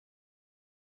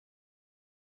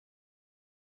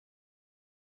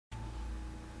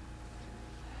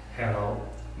Hello,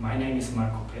 my name is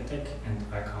Marko Petek and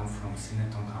I come from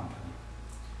Cineton company.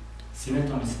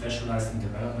 Cineton is specialized in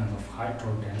development of high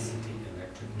torque density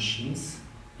electric machines,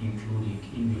 including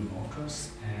in-wheel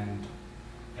motors and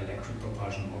electric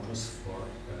propulsion motors for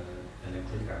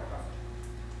electric aircraft.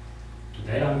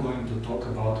 Today I'm going to talk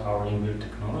about our in-wheel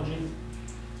technology.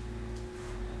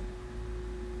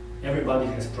 Everybody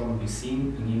has probably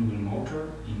seen an in-wheel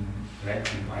motor in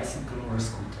electric bicycle or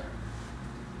scooter.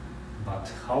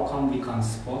 But how come we can't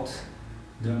spot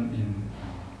them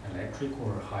in electric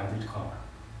or hybrid car?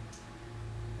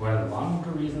 Well, one of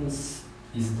the reasons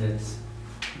is that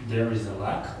there is a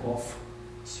lack of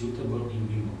suitable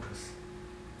in-wheel motors.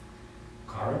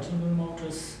 Current in-wheel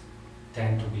motors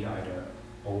tend to be either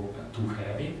too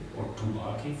heavy or too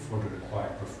bulky for the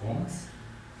required performance,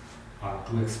 are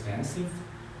too expensive,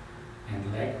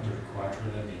 and lack the required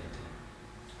reliability.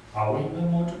 Our in-wheel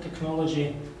motor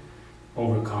technology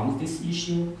overcomes this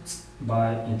issue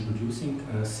by introducing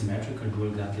a symmetrical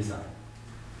dual gap design.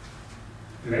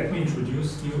 Let me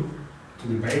introduce you to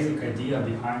the basic idea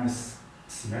behind this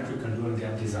symmetrical dual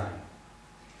gap design.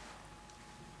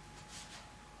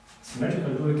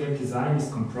 Symmetrical dual gap design is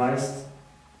comprised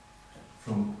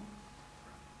from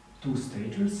two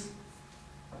stators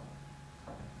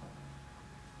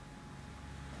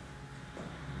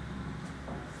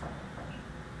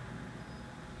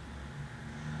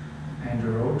and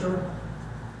a rotor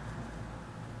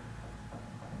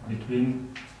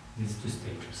between these two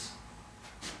stators.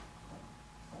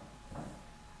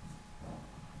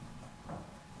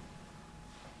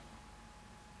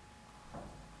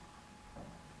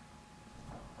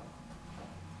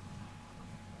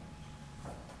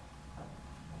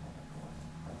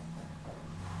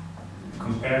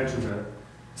 Compared to the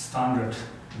standard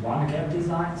one-gap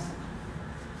designs,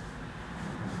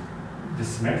 the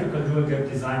symmetrical dual gap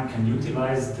design can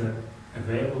utilize the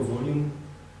available volume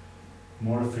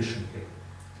more efficiently.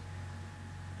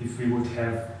 If we would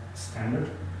have standard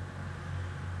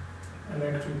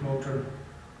electric motor,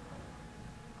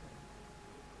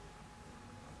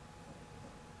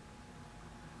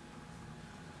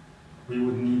 we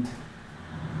would need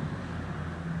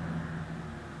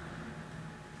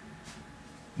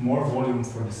more volume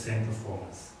for the same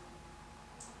performance.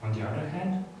 On the other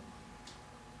hand,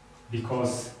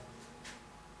 because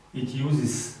it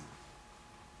uses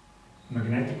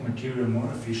magnetic material more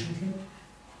efficiently,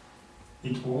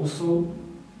 it also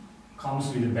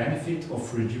comes with the benefit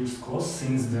of reduced cost,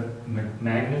 since the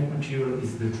magnet material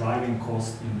is the driving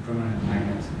cost in permanent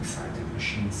magnet excited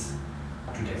machines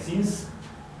today. Since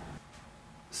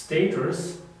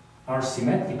stators are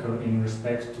symmetrical in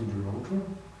respect to the rotor,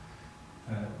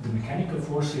 the mechanical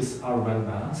forces are well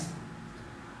balanced,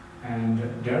 and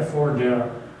therefore there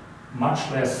are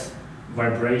much less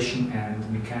vibration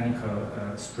and mechanical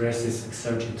stresses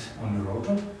exerted on the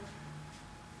rotor,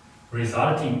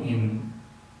 resulting in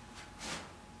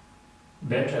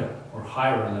better or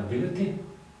higher reliability,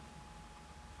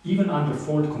 even under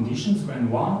fault conditions when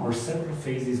one or several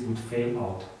phases would fail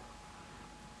out.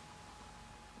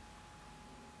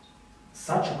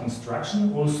 Such a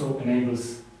construction also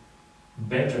enables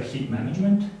better heat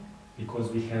management,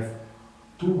 because we have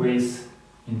two ways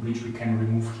in which we can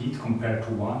remove heat compared to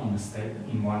one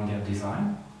in one-gap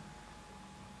design,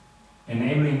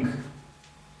 enabling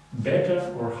better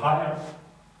or higher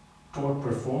torque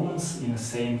performance in the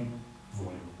same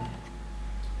volume.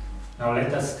 Now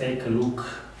let us take a look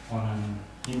on an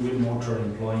in-wheel motor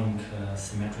employing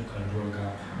symmetrical dual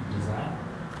gap design.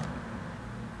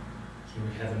 Here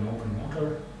we have an open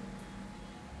motor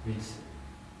with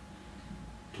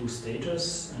two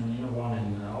stators, an inner one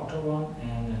and an outer one,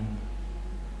 and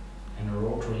a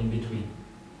rotor in between.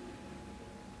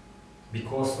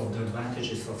 Because of the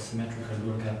advantages of symmetrical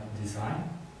dual gap design,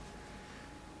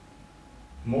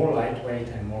 more lightweight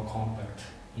and more compact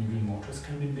in-wheel motors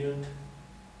can be built.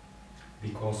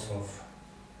 Because of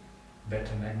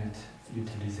better magnet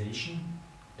utilization,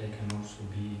 they can also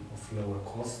be of lower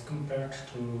cost compared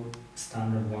to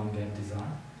standard one-gap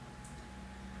design.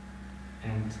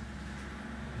 And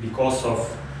because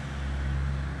of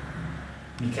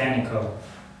mechanical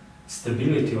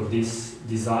stability of this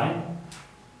design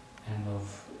and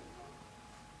of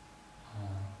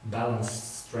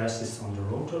balanced stresses on the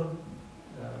rotor,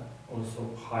 also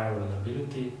higher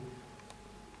reliability,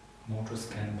 motors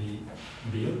can be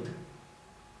built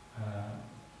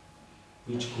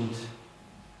which could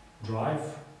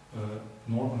drive a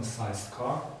normal sized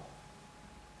car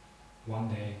one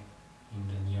day in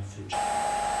the near future.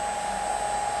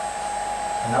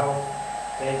 And now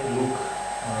take a look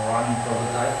on a running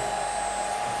prototype.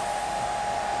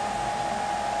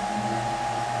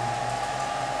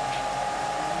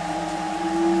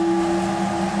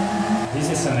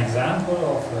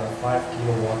 5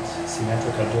 kilowatt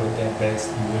symmetrical dual-gate-based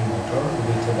wheel motor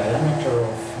with a diameter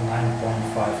of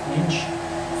 9.5 inch,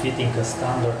 fitting a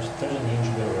standard 13-inch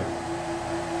wheel rim.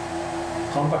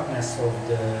 Compactness of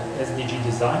the SDG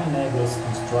design enables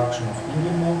construction of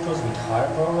in-wheel motors with higher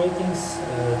power ratings,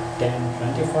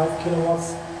 10-25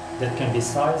 kilowatts, that can be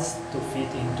sized to fit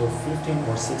into 15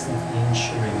 or 16-inch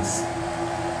rims.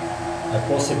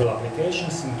 Possible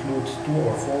applications include 2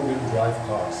 or 4-wheel drive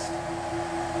cars.